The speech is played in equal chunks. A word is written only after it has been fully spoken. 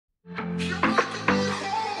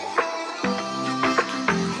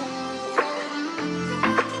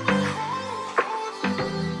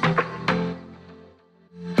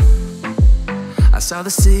Saw the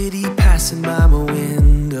city passing by my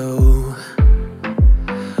window.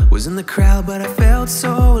 Was in the crowd but I felt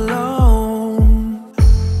so alone.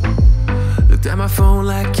 Looked at my phone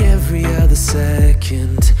like every other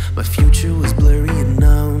second. My future was blurry and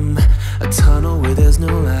numb, a tunnel where there's no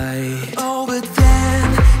light. Oh, but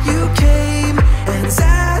then you came and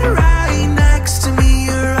sat right next to me.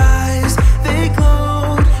 Your eyes, they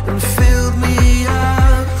glowed and filled me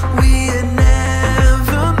up. We had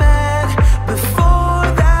never met before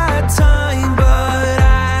that time, but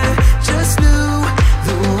I just knew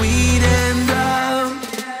that we'd end up.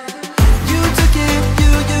 You took it,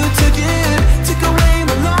 you took it, took away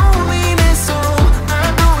my loneliness. Oh, I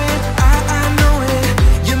know it, I know it.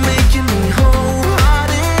 You're making me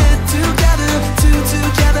wholehearted. Together,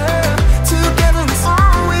 together is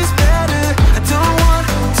always better. I don't want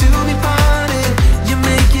to be parted. You're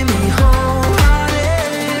making me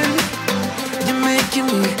wholehearted.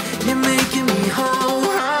 You're making me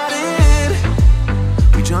wholehearted.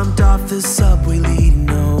 We jumped off the subway leading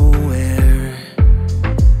nowhere.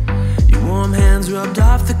 Your warm hands rubbed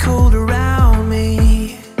off the cold around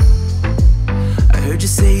me. I heard you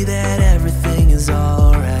say that everything is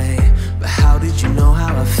alright, but how did you know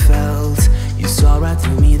how I felt? You saw right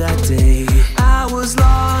through me that day. I was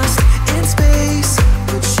lost in space,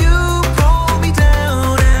 but you pulled me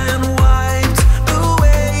down and wiped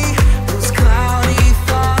away those cloudy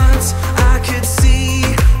thoughts. I could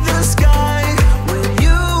see the sky when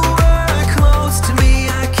you were close to me.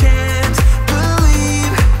 I can't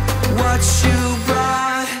believe what you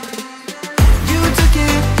brought. You took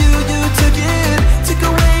it, you took it, took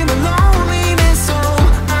away my loneliness. Oh,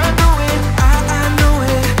 I know it, I know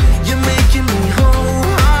it. You're making me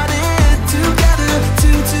wholehearted. Together,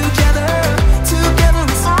 together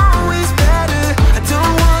is always better. I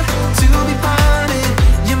don't want to be parted.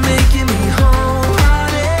 You're making me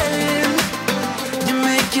wholehearted.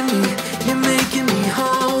 You're making me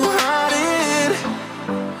wholehearted.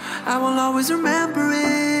 I will always remember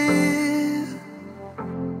it,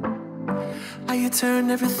 how you turned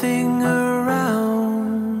everything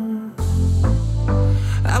around.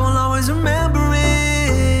 I will always remember it,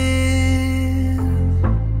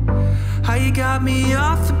 how you got me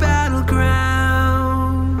off the battleground.